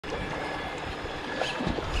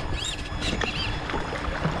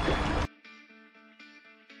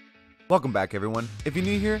Welcome back, everyone. If you're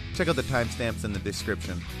new here, check out the timestamps in the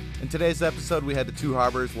description. In today's episode, we had the Two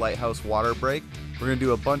Harbors Lighthouse water break. We're going to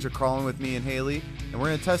do a bunch of crawling with me and Haley, and we're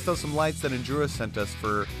going to test out some lights that Injora sent us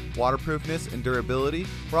for waterproofness and durability.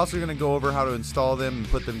 We're also going to go over how to install them and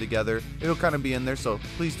put them together. It'll kind of be in there, so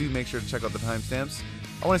please do make sure to check out the timestamps.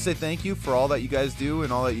 I want to say thank you for all that you guys do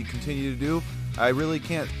and all that you continue to do. I really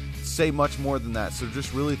can't say much more than that, so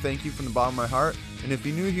just really thank you from the bottom of my heart. And if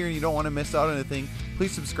you're new here and you don't want to miss out on anything,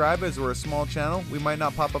 please subscribe, as we're a small channel. We might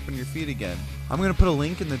not pop up in your feed again. I'm going to put a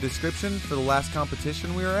link in the description for the last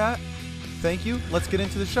competition we were at. Thank you. Let's get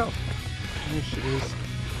into the show. There she is.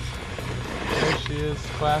 There she is.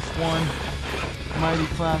 Class 1. Mighty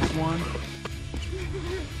Class 1.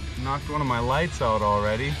 Knocked one of my lights out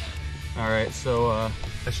already. Alright, so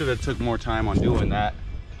I should have took more time on doing that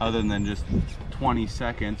other than just 20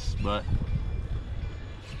 seconds, but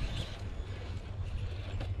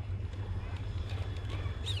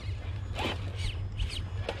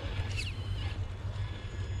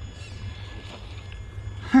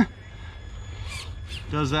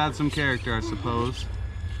does add some character, I suppose.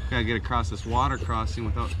 Gotta get across this water crossing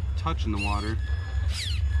without touching the water.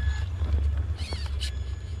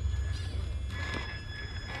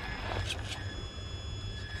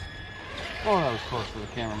 Oh, that was close for the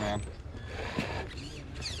cameraman.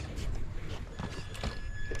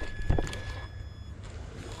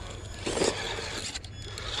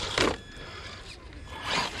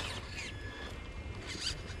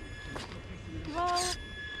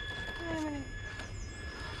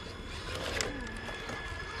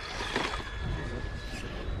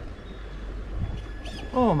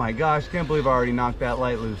 Oh my gosh, can't believe I already knocked that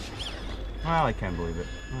light loose. Well, I can't believe it.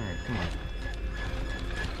 Alright, come on.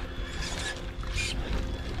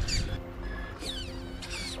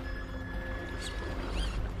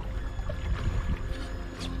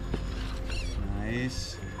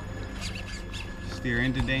 Nice. Steer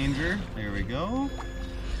into danger. There we go.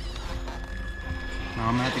 Now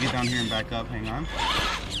I'm gonna have to get down here and back up. Hang on.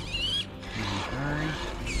 Turn.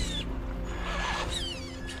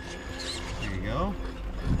 There you go.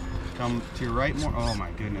 Come to your right more. Oh my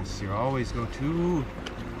goodness, you always go too.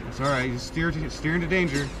 It's alright, you steer into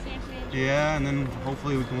danger. Yeah, and then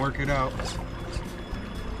hopefully we can work it out.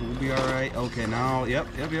 We'll be alright. Okay, now, yep.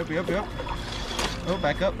 Oh,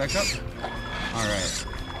 back up. Alright.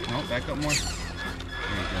 No, back up more.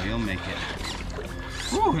 There you go, you'll make it.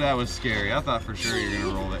 Whew, that was scary. I thought for sure you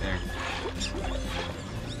were gonna roll it there.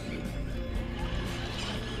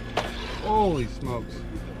 Holy smokes.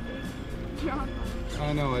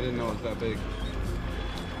 I know, I didn't know it was that big.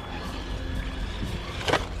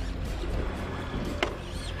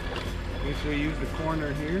 Make sure you use the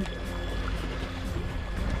corner here.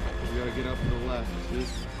 You gotta get up to the left, see?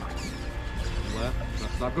 Left.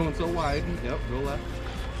 Stop going so wide. Yep, go left.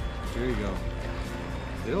 There you go.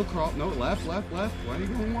 It'll crawl. No, left. Why are you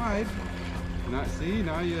going wide? Not see,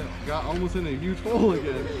 now you got almost in a huge hole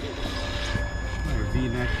again. Another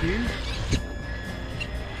V-neck here.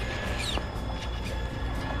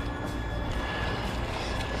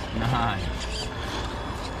 Nice.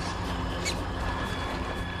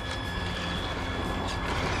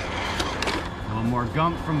 A little more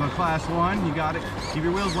gump from the Class 1. You got it. Keep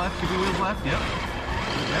your wheels left. Yep.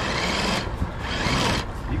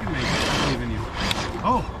 You can make it. I believe in you.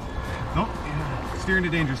 Oh! Nope. Yeah. Steer into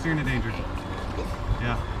danger.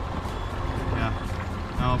 Yeah.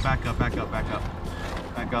 No, back up. Back out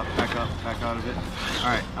of it.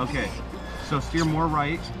 Alright, okay. So steer more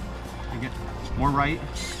right. More right.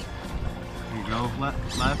 There you go.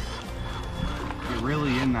 Left. You're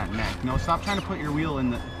really in that neck. No, stop trying to put your wheel in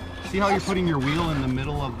the... See how you're putting your wheel in the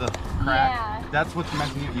middle of the crack? Yeah. That's what's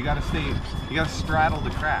messing you. You gotta straddle the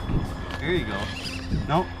crack. There you go.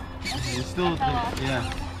 Nope. You're still...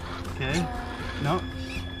 Yeah. Okay. Nope.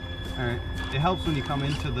 Alright. It helps when you come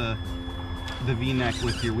into the V-neck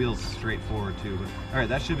with your wheels straight forward too. Alright,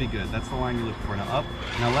 that should be good. That's the line you're looking for. Now up.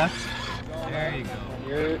 Now left. There you go.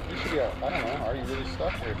 You should be, I don't know, are you really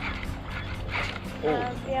stuck here? Oh.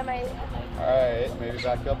 Yeah, Alright, maybe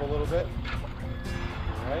back up a little bit.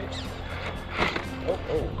 Alright. Oh,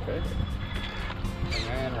 okay.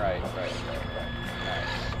 And right. Nice.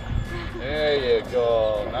 There you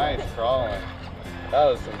go. Nice crawling. That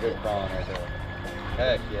was some good crawling right there.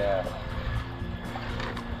 Heck yeah.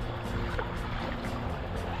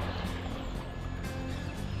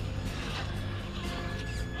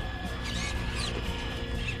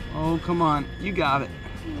 Oh, come on. You got it.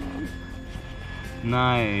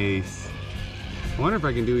 Nice. I wonder if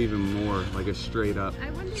I can do even more, like a straight up.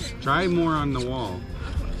 Try more on the wall.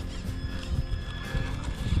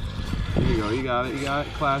 There you go. You got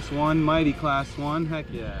it. Class 1. Mighty Class 1. Heck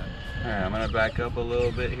yeah. Alright, I'm gonna back up a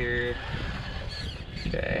little bit here.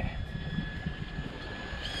 Okay.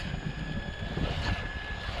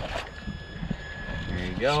 There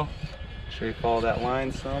you go. Make sure you follow that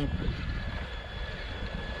line some.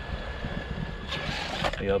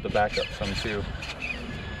 You'll have to back up some too.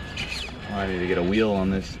 Oh, I need to get a wheel on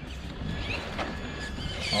this.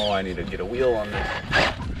 Oh, I need to get a wheel on this.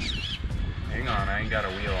 Hang on, I ain't got a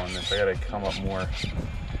wheel on this. I gotta come up more,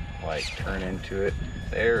 like turn into it.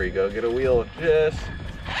 There we go, get a wheel. Just,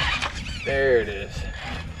 there it is.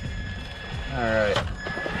 All right,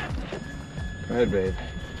 go ahead, babe.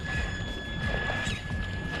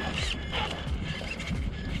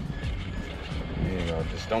 There you go,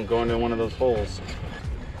 just don't go into one of those holes.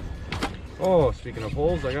 Oh, speaking of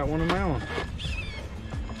holes, I got one of my own.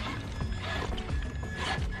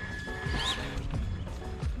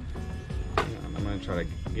 I'm gonna try to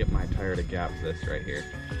get my tire to gap this right here.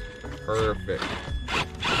 Perfect.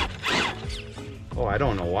 Oh, I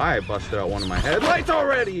don't know why I busted out one of my headlights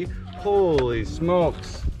already. Holy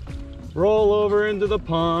smokes. Roll over into the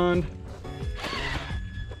pond.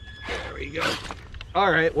 There we go.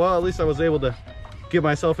 All right, well, at least I was able to get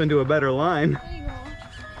myself into a better line.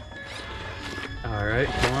 All right,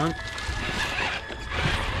 come on.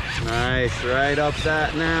 Nice, right up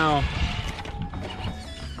that now.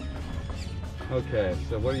 Okay,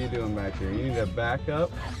 so what are you doing back here? You need to back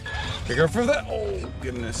up. Pick up for that. Oh,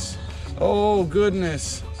 goodness. Oh,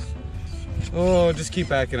 goodness. Oh, just keep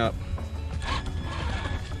backing up.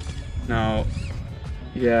 Now,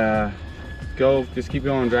 yeah, go, just keep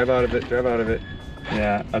going. Drive out of it, drive out of it.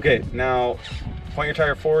 Yeah, okay, now point your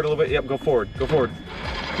tire forward a little bit. Yep, go forward, go forward.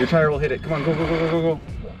 Your tire will hit it. Come on, go, go, go, go, go, go.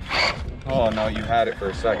 Oh no, you had it for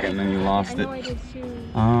a second and then you lost it. I did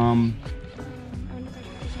too.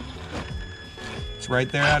 It's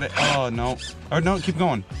right there at it. Oh no. Oh no, keep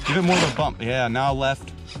going. Give it more of a bump. Yeah, now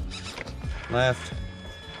left. Left.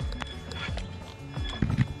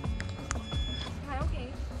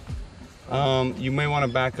 Okay. You may want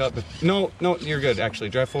to back up. No, no, you're good actually.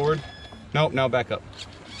 Drive forward. Nope, now back up.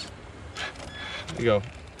 There you go.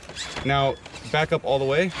 Now back up all the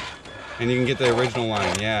way and you can get the original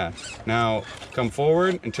line. Yeah. Now come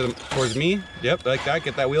forward and towards me. Yep, like that.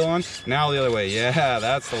 Get that wheel on. Now the other way. Yeah,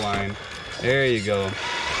 that's the line. There you go.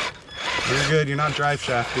 You're good. You're not drive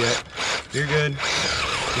shaft yet. You're good.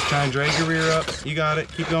 Just try and drag your rear up. You got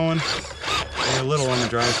it. Keep going. You're a little on the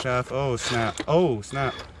drive shaft. Oh, snap. Oh,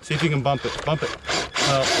 snap. See if you can bump it. Bump it.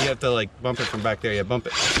 Well, you have to like bump it from back there. Yeah, bump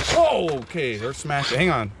it. Oh, okay. Or smash it. Hang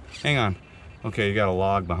on. Hang on. Okay, you got a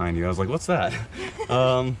log behind you. I was like, what's that?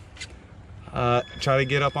 Try to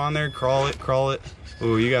get up on there. Crawl it. Crawl it.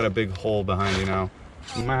 Ooh, you got a big hole behind you now.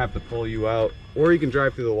 I might have to pull you out. Or you can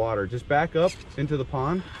drive through the water. Just back up into the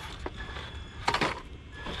pond.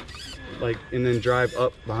 Like, and then drive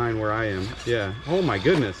up behind where I am. Yeah. Oh my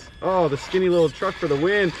goodness. Oh, the skinny little truck for the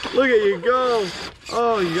win. Look at you go.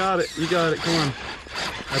 Oh, you got it. You got it. Come on.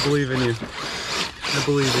 I believe in you. I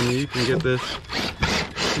believe in you. You can get this.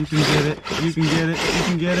 You can get it. You can get it. You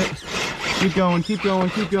can get it. Keep going. Keep going.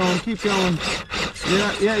 Keep going. Keep going.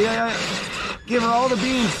 Yeah, yeah, yeah, yeah. Give her all the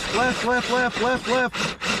beans. Left, left, left, left, left.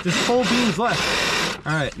 Just full beans left.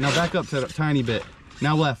 All right. Now back up to a tiny bit.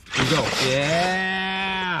 Now left. And go.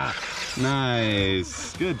 Yeah.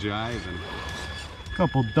 Nice. Good driving.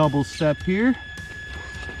 Couple double step here.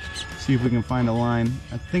 See if we can find a line.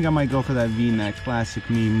 I think I might go for that V-neck. Classic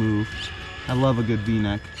me move. I love a good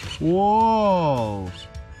V-neck. Whoa.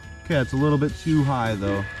 Okay, it's a little bit too high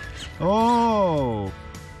though. Oh.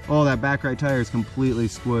 Oh, that back right tire is completely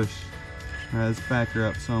squished. All right, let's back her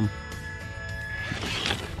up some.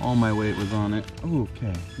 All my weight was on it. Oh,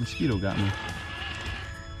 okay. Mosquito got me.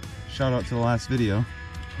 Shout out to the last video.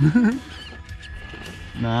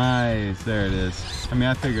 Nice, there it is. I mean,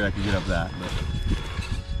 I figured I could get up that, but.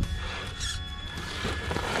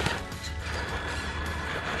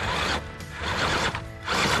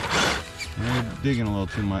 You're digging a little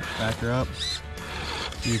too much. Back her up.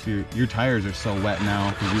 See if your tires are so wet now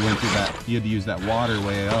because you went through that. You had to use that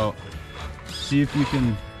waterway out. See if you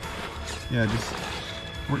can. Yeah, just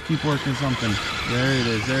keep working something. There it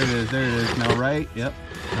is. There it is. There it is. Now right. Yep.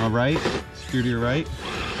 Now right. Steer to your right.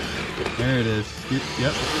 There it is.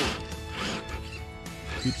 Yep.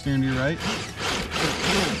 Keep steering to your right.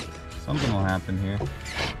 Something will happen here.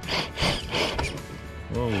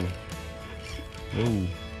 Whoa. Whoa.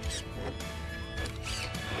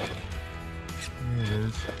 There it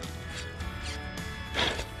is.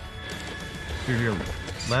 Steer to your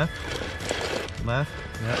left. Left.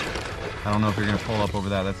 Yep. I don't know if you're gonna pull up over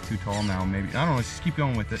that. That's too tall now. Maybe. I don't know. Let's just keep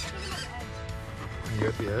going with it. You're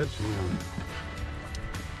at the edge. Yeah.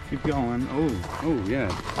 Keep going. Oh, oh yeah.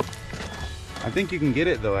 I think you can get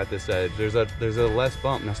it though at this edge. There's a less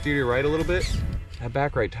bump. Now steer to your right a little bit. That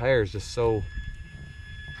back right tire is just so,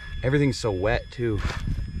 everything's so wet too.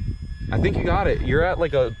 I think you got it. You're at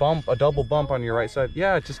like a bump, a double bump on your right side.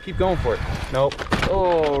 Yeah, just keep going for it. Nope.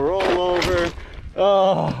 Oh, roll over.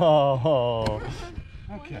 Oh.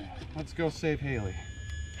 Okay, let's go save Haley.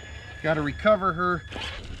 Got to recover her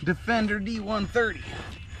Defender D130.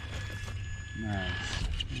 Nice.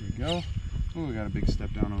 There we go. Oh, we got a big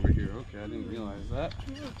step down over here. Okay, I didn't realize that.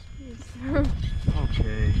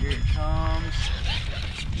 Okay, here it comes.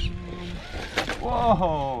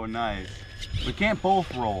 Whoa, nice. We can't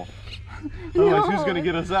both roll. Otherwise, who's gonna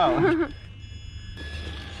get us out?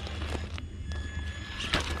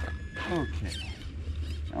 Okay,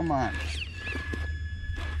 come on.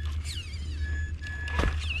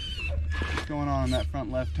 What's going on that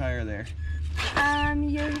front left tire there?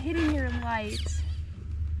 You're hitting your light.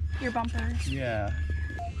 Your bumper. Yeah.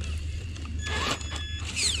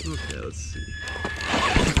 Okay, let's see.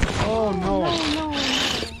 Oh no. No.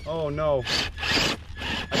 Oh no.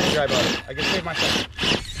 I can drive out it. I can save myself.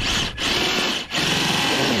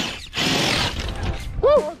 Woo!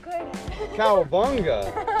 Oh, good. Cowabunga.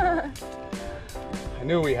 I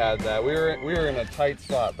knew we had that. We were in a tight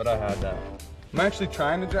spot, but I had that. I'm actually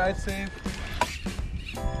trying to drive safe.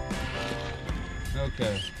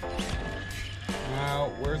 Okay.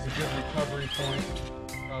 Now, where's a good recovery point?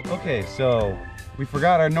 Okay, so we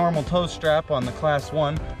forgot our normal tow strap on the Class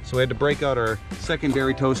 1, so we had to break out our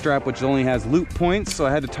secondary tow strap, which only has loop points, so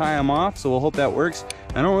I had to tie them off, so we'll hope that works.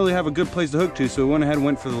 I don't really have a good place to hook to, so we went ahead and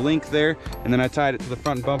went for the link there, and then I tied it to the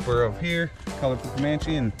front bumper of here, colorful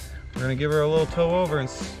Comanche, and we're gonna give her a little tow over and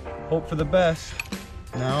hope for the best.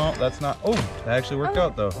 No, that's not, oh, that actually worked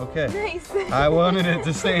out though, okay. Nice. I wanted it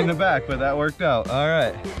to stay in the back, but that worked out, all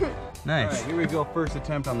right. Nice. All right, here we go, first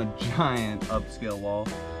attempt on the giant upscale wall.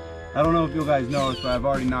 I don't know if you guys noticed, but I've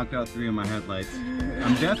already knocked out 3 of my headlights.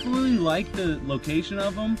 I'm definitely like the location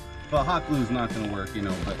of them, but hot glue is not gonna work, you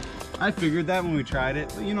know, but I figured that when we tried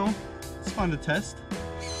it, but you know, it's fun to test.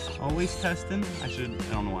 Always testing. I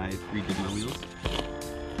don't know why I redid my wheels.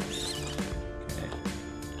 Okay.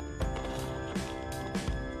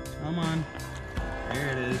 Come on. There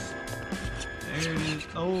it is. There it is.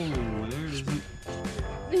 Oh, there it isn't.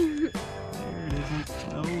 There it isn't.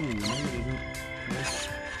 No, there it isn't.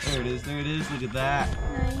 There it is. There it is. Look at that.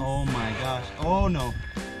 Nice. Oh my gosh. Oh no.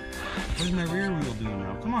 Where's my rear wheel doing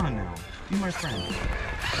now? Come on now. Be my friend.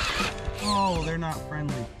 Oh, they're not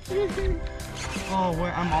friendly. Oh,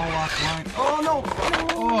 wait, I'm all offline. Oh no.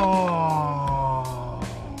 Oh.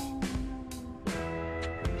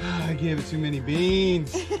 I gave it too many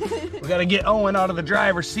beans. We gotta get Owen out of the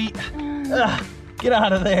driver's seat. Ugh, get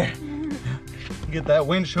out of there. Get that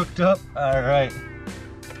winch hooked up. All right.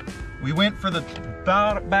 We went for the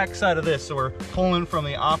back side of this, so we're pulling from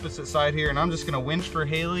the opposite side here, and I'm just gonna winch for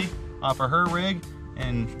Haley off of her rig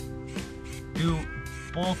and do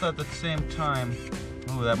both at the same time.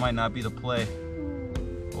 Oh, that might not be the play.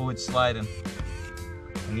 Oh, it's sliding.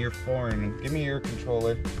 And you're foreign. Give me your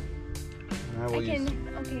controller. And I'll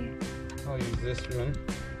use this one.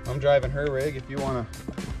 I'm driving her rig if you want to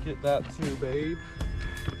get that too, babe.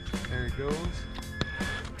 There it goes.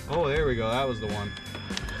 Oh, there we go. That was the one.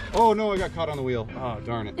 Oh no, I got caught on the wheel. Oh,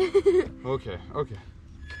 darn it. Okay, okay.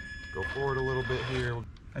 Go forward a little bit here.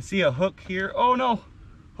 I see a hook here. Oh no.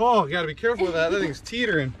 Oh, you gotta be careful with that. That thing's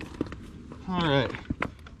teetering. All right.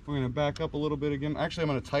 We're gonna back up a little bit again. Actually, I'm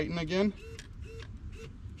gonna tighten again.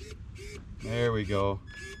 There we go.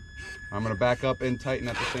 I'm gonna back up and tighten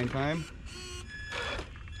at the same time.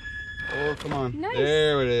 Oh, come on. Nice.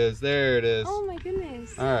 There it is. There it is. Oh my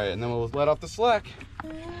goodness. All right, and then we'll let off the slack.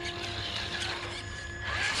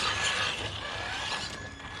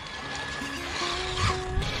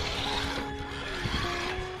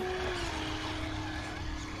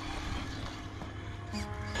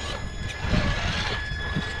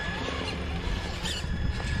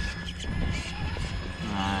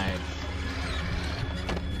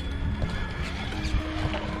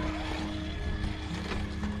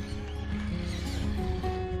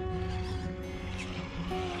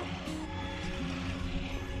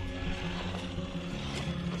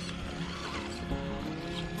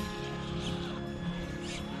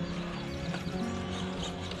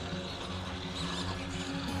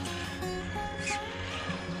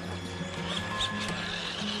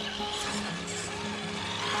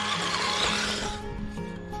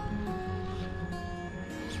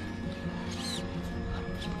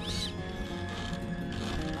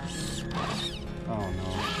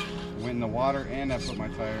 In the water, and I put my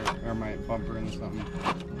tire or my bumper into something.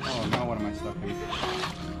 Oh, now what am I stuck in?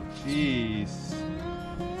 Jeez.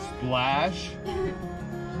 splash.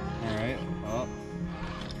 All right, up.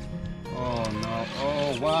 Oh no,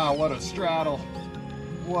 oh wow, what a straddle.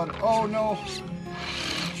 What, oh no.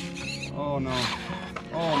 Oh no,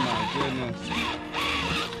 oh my goodness.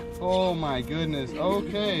 Oh my goodness,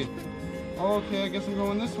 okay. Okay, I guess I'm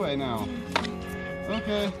going this way now.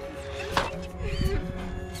 Okay.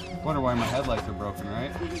 Wonder why my headlights are broken,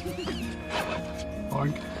 right?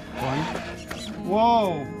 Boink, boink.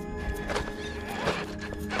 Whoa!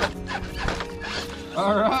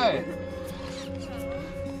 All right.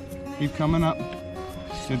 Keep coming up.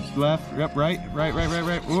 Good left, yep, right.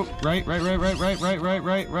 Whoop, right.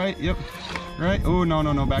 Yep, right. Oh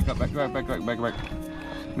no, back up, back.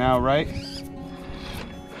 Now right.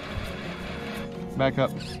 Back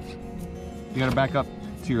up. You gotta back up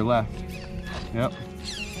to your left. Yep.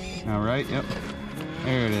 Now right, yep.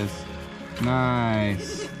 There it is.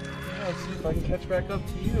 Nice. Let's see if I can catch back up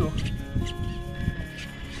to you.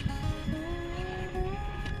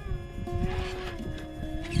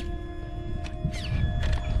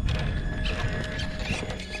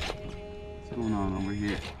 What's going on over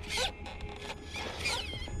here?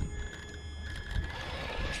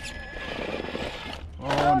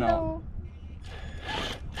 Oh no.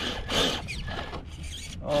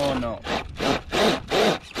 Oh no.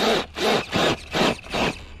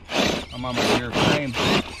 I'm on my rear frame.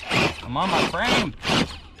 I'm on my frame.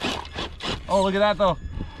 Oh, look at that though.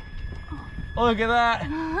 Oh, look at that.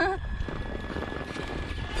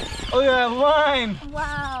 Look at that line.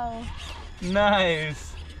 Wow.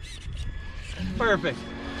 Nice. Perfect.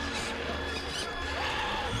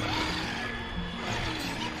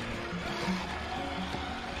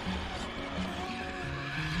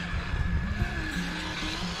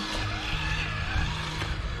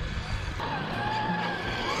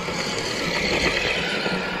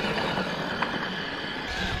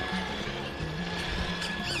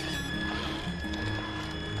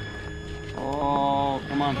 Oh,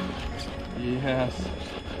 come on. Yes.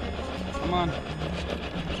 Come on.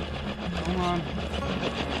 Come on.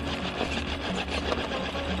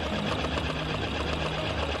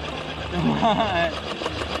 Come on.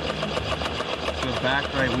 The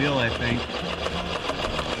back right wheel, I think.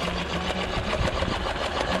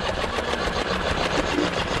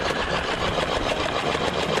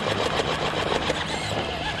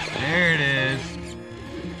 There it is.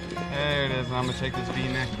 There it is. I'm gonna take this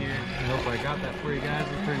V-neck here. I hope I got that for you guys.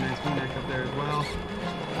 It's a pretty nice V-neck up there as well.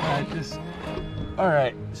 All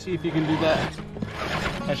right, see if you can do that.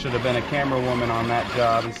 I should have been a camera woman on that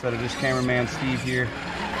job instead of just cameraman Steve here.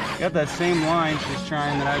 Got that same line she's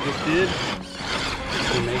trying that I just did.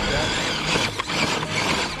 To make that.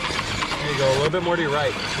 There you go, a little bit more to your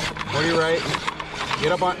right. More to your right.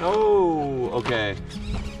 Get up on, oh, okay.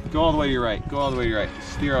 Go all the way to your right, go all the way to your right.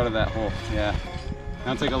 Steer out of that hole, yeah.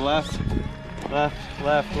 Now take a left, left,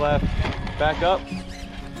 left, left. Back up.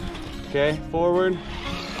 Okay, forward.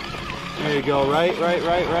 There you go, right, right,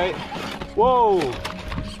 right, right. Whoa!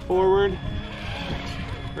 Forward.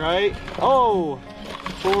 Right. Oh!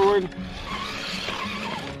 Forward.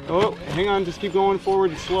 Oh, hang on, just keep going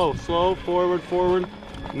forward and slow. Slow, forward, forward.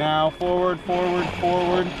 Now, forward, forward,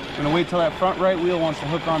 forward. I'm gonna wait till that front right wheel wants to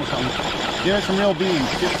hook onto something. Give it some real beans,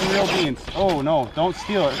 give it some real beans. Oh no, don't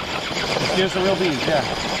steal it. Just give it some real beans, yeah.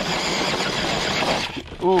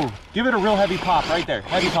 Ooh, give it a real heavy pop right there.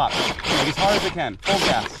 Heavy pop. Like as hard as it can. Full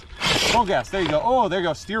gas. Full gas. There you go. Oh, there you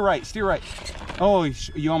go. Steer right. Steer right. Oh,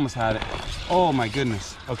 you almost had it. Oh my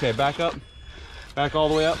goodness. Okay, back up. Back all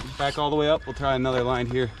the way up. Back all the way up. We'll try another line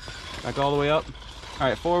here. Back all the way up. All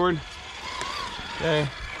right, forward. Okay.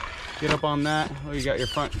 Get up on that. Oh, you got your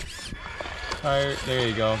front tire. There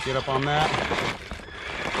you go. Get up on that.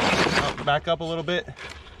 Back up a little bit.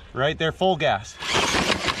 Right there. Full gas.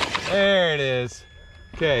 There it is.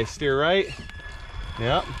 Okay, steer right.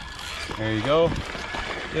 Yep. There you go.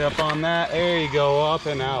 Get up on that. There you go. Up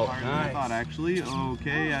and out. Nice. I thought actually.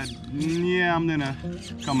 Okay. Yeah, I'm gonna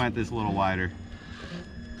come at this a little wider.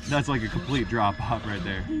 That's like a complete drop off right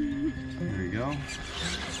there. There you go.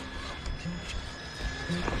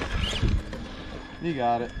 You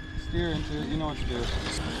got it. Steer into it. You know what to do.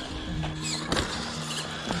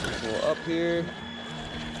 Go up here.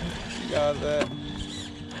 You got that.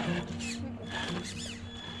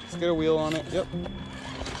 Let's get a wheel on it. Yep.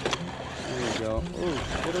 There you go. Ooh,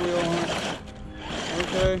 get a wheel on it.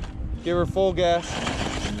 Okay. Give her full gas.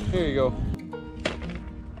 Here you go.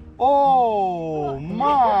 Oh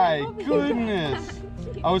my goodness.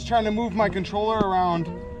 I was trying to move my controller around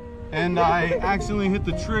and I accidentally hit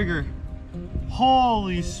the trigger.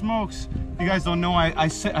 Holy smokes. You guys don't know, I'm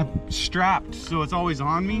strapped, so it's always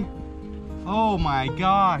on me. Oh my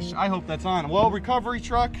gosh, I hope that's on. Well, recovery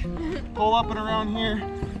truck, pull up and around here.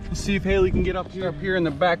 Let's see if Haley can get up here in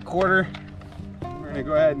the back quarter. We're gonna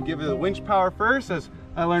go ahead and give it the winch power first. As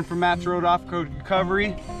I learned from Matt's Road Off-Road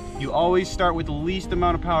Recovery, you always start with the least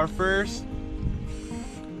amount of power first.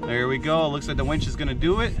 There we go, it looks like the winch is gonna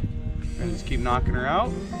do it. We're gonna just keep knocking her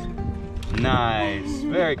out. Nice,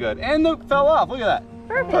 very good. And it fell off, look at that.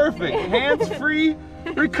 Perfect, hands-free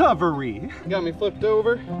recovery. Got me flipped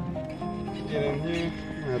over. Get in here,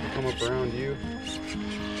 I'm gonna have to come up around you.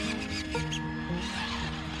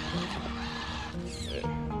 Okay.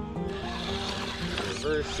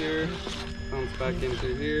 Reverse here, bounce back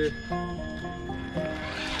into here.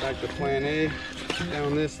 Back to plan A,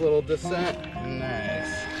 down this little descent.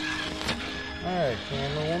 Nice. All right,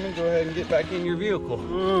 camera woman, go ahead and get back in your vehicle.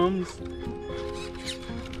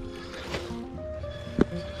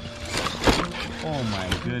 Oh my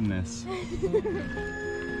goodness.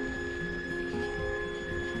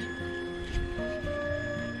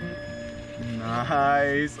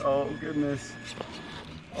 Nice. Oh goodness.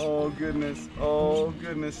 Oh goodness. Oh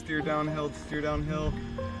goodness. Steer downhill. Steer downhill.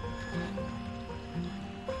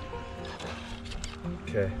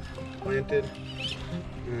 Okay. Planted.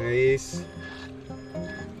 Nice.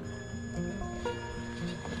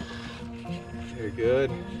 Very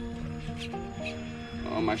good.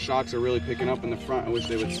 Oh, my shocks are really picking up in the front. I wish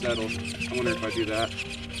they would settle. I wonder if I do that.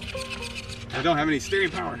 I don't have any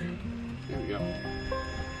steering power. There we go.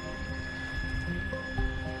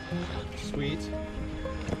 Sweet.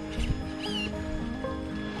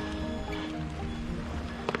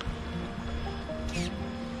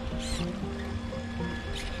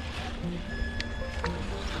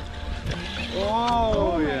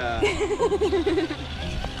 Oh, yeah.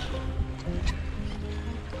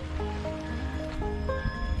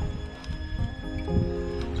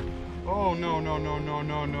 Oh, no, no, no, no,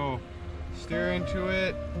 no, no. Steer into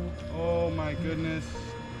it. Oh, my goodness.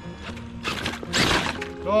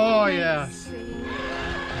 Oh, yes.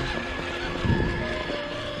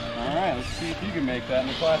 All right, let's see if you can make that in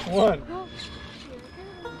the Class 1.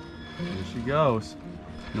 Here she goes.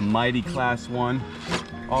 The mighty Class 1.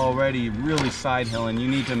 Already really side hilling. You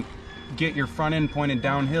need to get your front end pointed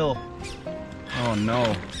downhill. Oh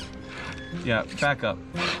no. Yeah, back up.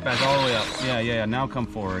 Back all the way up. Yeah. Now come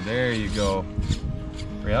forward. There you go.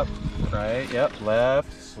 Yep. Right. Yep.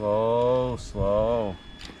 Left. Slow. Slow.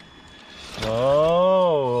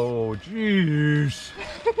 Slow. Jeez.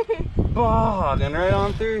 Bogging right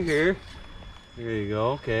on through here. There you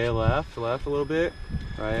go. Okay. Left. Left a little bit.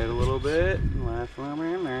 Right a little bit. Left a little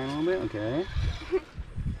bit. Right a little bit. Okay.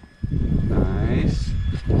 Nice.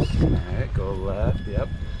 Alright, go left, yep.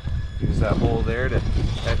 Use that hole there to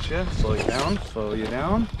catch you, slow you down, slow you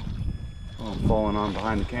down. Oh, I'm falling on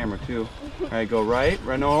behind the camera too. Alright, go right,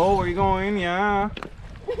 no, where are you going? Yeah.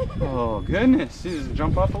 Oh, goodness, just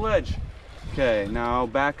jump off the ledge. Okay, now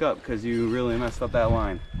back up because you really messed up that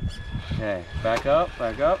line. Okay, back up,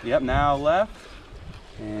 yep, now left.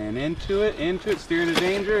 And into it, steer into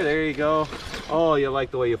danger, there you go. Oh, you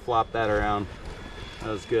like the way you flopped that around.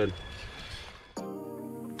 That was good.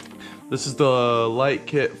 This is the light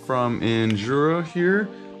kit from Injora here.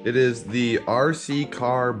 It is the RC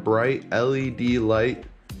car bright LED light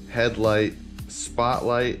headlight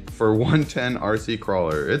spotlight for 110 RC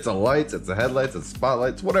crawler. It's a lights, it's a headlights, it's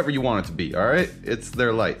spotlights, whatever you want it to be, all right? It's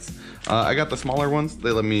their lights. I got the smaller ones,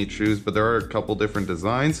 they let me choose, but there are a couple different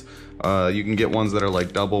designs. You can get ones that are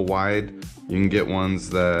like double wide. You can get ones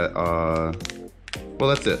that, well,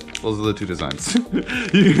 that's it. Those are the two designs.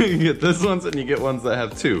 You can get this ones and you get ones that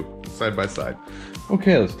have two side by side.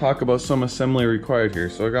 Okay, let's talk about some assembly required here.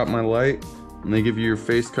 So I got my light and they give you your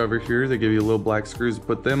face cover here. They give you little black screws to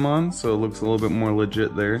put them on, so it looks a little bit more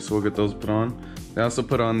legit there. So we'll get those put on. They also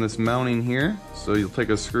put on this mounting here. So you'll take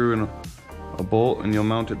a screw and a bolt and you'll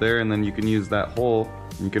mount it there, and then you can use that hole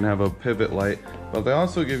and you can have a pivot light. But they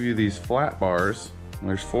also give you these flat bars.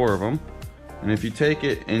 There's 4 of them. And if you take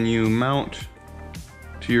it and you mount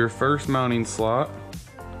to your first mounting slot,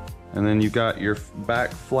 and then you got your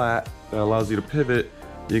back flat that allows you to pivot,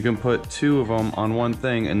 you can put 2 of them on one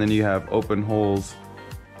thing, and then you have open holes.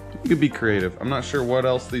 You could be creative. I'm not sure what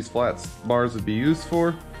else these flat bars would be used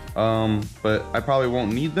for, but I probably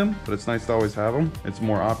won't need them, but it's nice to always have them. It's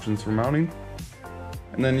more options for mounting.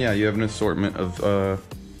 And then yeah, you have an assortment of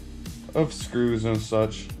screws and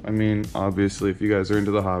such. I mean, obviously if you guys are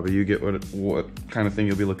into the hobby, you get what kind of thing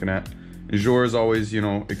you'll be looking at. Injora is always, you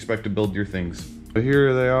know, expect to build your things. So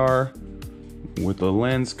here they are with the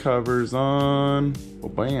lens covers on. Oh,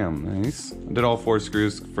 bam, nice. I did all 4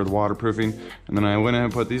 screws for the waterproofing, and then I went ahead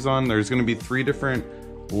and put these on. There's gonna be 3 different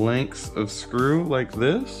lengths of screw like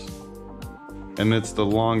this. and it's the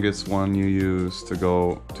longest one you use to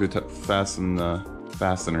go to fasten the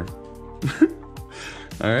fastener.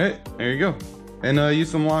 All right, there you go. And use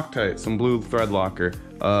some Loctite, some blue thread locker.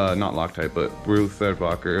 Not Loctite, but blue thread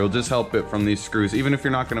locker. It'll just help it from these screws. Even if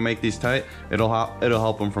you're not gonna make these tight, it'll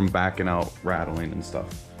help them from backing out, rattling and stuff.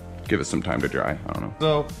 Give it some time to dry, I don't know.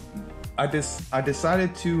 So, I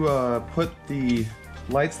decided to put the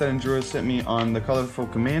lights that Injora sent me on the colorful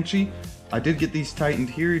Comanche. I did get these tightened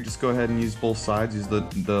here. You just go ahead and use both sides. Use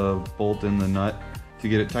the bolt and the nut to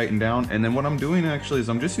get it tightened down. And then what I'm doing actually is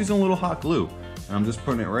I'm just using a little hot glue. And I'm just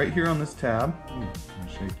putting it right here on this tab. Ooh,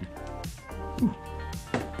 shaky. Ooh.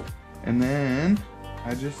 And then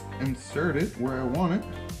I just insert it where I want it.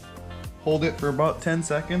 Hold it for about 10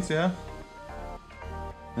 seconds, yeah.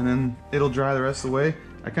 And then it'll dry the rest of the way.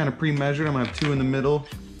 I kind of pre-measured. I'm gonna have 2 in the middle,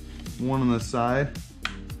 1 on the side.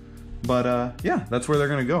 But yeah, that's where they're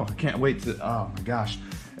gonna go. I can't wait to, oh my gosh.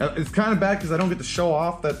 It's kind of bad because I don't get to show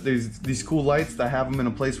off that there's these cool lights that have them in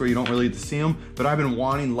a place where you don't really get to see them. But I've been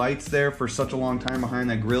wanting lights there for such a long time behind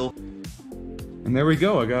that grill. And there we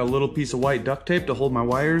go. I got a little piece of white duct tape to hold my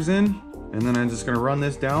wires in. And then I'm just gonna run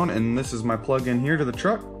this down, and this is my plug in here to the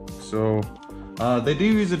truck. So they do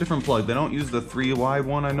use a different plug. They don't use the 3-wide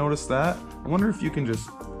one, I noticed that. I wonder if you can just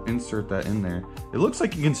insert that in there. It looks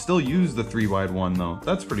like you can still use the 3-wide one though.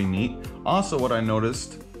 That's pretty neat. Also, what I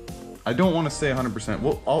noticed, I don't want to say 100%.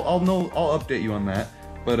 Well, I'll update you on that.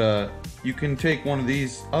 But you can take one of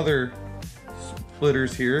these other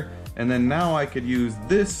splitters here, and then now I could use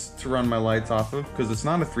this to run my lights off of because it's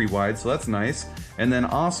not a 3-wide, so that's nice. And then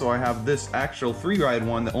also I have this actual 3-wide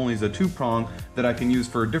one that only is a 2-prong that I can use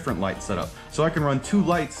for a different light setup. So I can run 2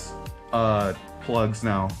 lights plugs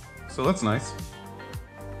now. So that's nice.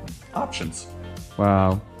 Options.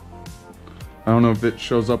 Wow. I don't know if it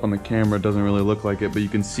shows up on the camera, it doesn't really look like it, but you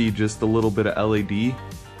can see just a little bit of LED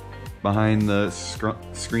behind the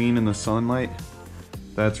screen in the sunlight.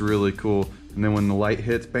 That's really cool. And then when the light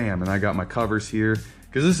hits, bam, and I got my covers here.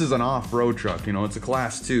 Because this is an off-road truck, you know, it's a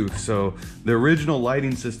class 2, so the original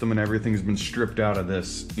lighting system and everything's been stripped out of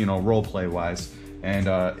this, you know, roleplay wise. And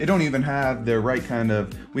it don't even have the right kind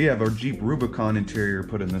of, we have our Jeep Rubicon interior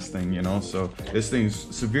put in this thing, you know, so this thing's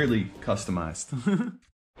severely customized.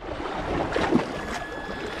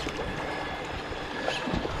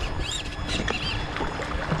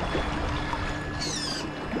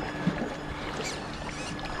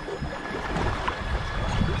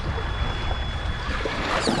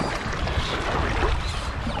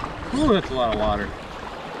 Ooh, that's a lot of water.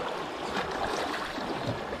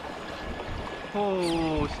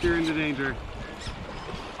 Oh, steer into danger.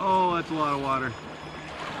 Oh, that's a lot of water.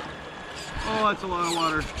 Oh, that's a lot of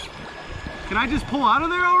water. Can I just pull out of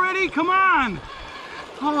there already? Come on!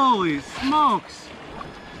 Holy smokes!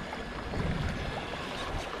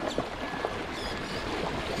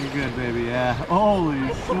 You're good, baby, yeah.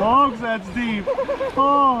 Holy smokes, that's deep.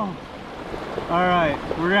 Oh! Alright,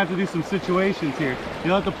 we're gonna have to do some situations here.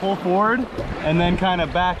 You'll have to pull forward and then kind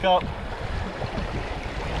of back up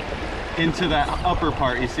into that upper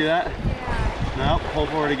part. You see that? Yeah. Nope, pull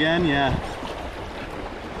forward again, yeah.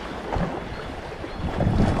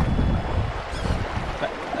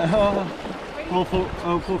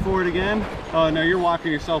 Pull forward again. Oh no, you're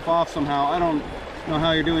walking yourself off somehow. I don't know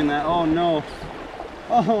how you're doing that. Oh no.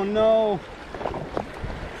 Oh no.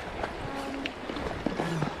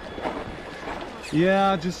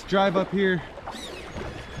 Yeah, just drive up here.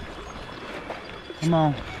 Come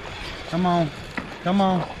on. Come on. Come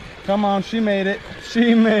on. Come on. She made it.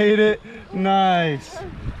 She made it. Nice.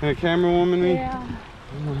 Can a camera woman me? Yeah.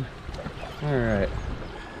 All right.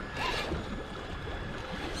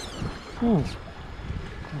 Whew.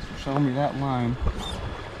 Thanks for showing me that line.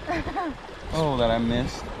 Oh, that I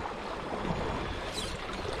missed.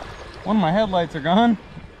 One of my headlights are gone.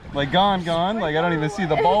 Like gone. Like I don't even see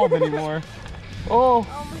the bulb anymore. Oh.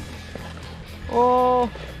 Oh.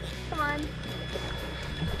 Come on.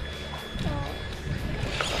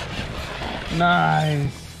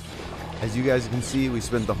 Nice. As you guys can see, we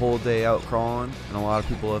spent the whole day out crawling, and a lot of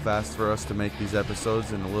people have asked for us to make these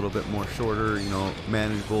episodes in a little bit more shorter, you know,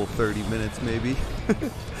 manageable 30 minutes maybe,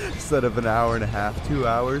 instead of an hour and a half, 2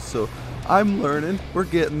 hours. So I'm learning, we're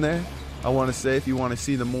getting there. I want to say, if you want to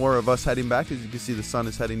see the more of us heading back, as you can see the sun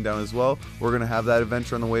is heading down as well, we're going to have that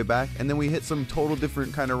adventure on the way back, and then we hit some total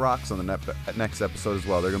different kind of rocks on the next episode as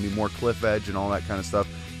well. They're going to be more cliff edge and all that kind of stuff.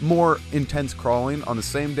 More intense crawling on the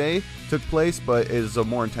same day took place, but it is a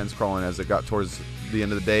more intense crawling as it got towards the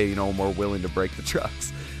end of the day, you know, more willing to break the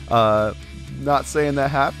trucks. Not saying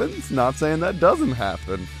that happens, not saying that doesn't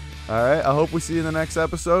happen. All right, I hope we see you in the next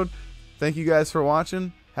episode. Thank you guys for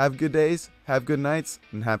watching. Have good days, have good nights,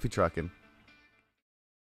 and happy trucking.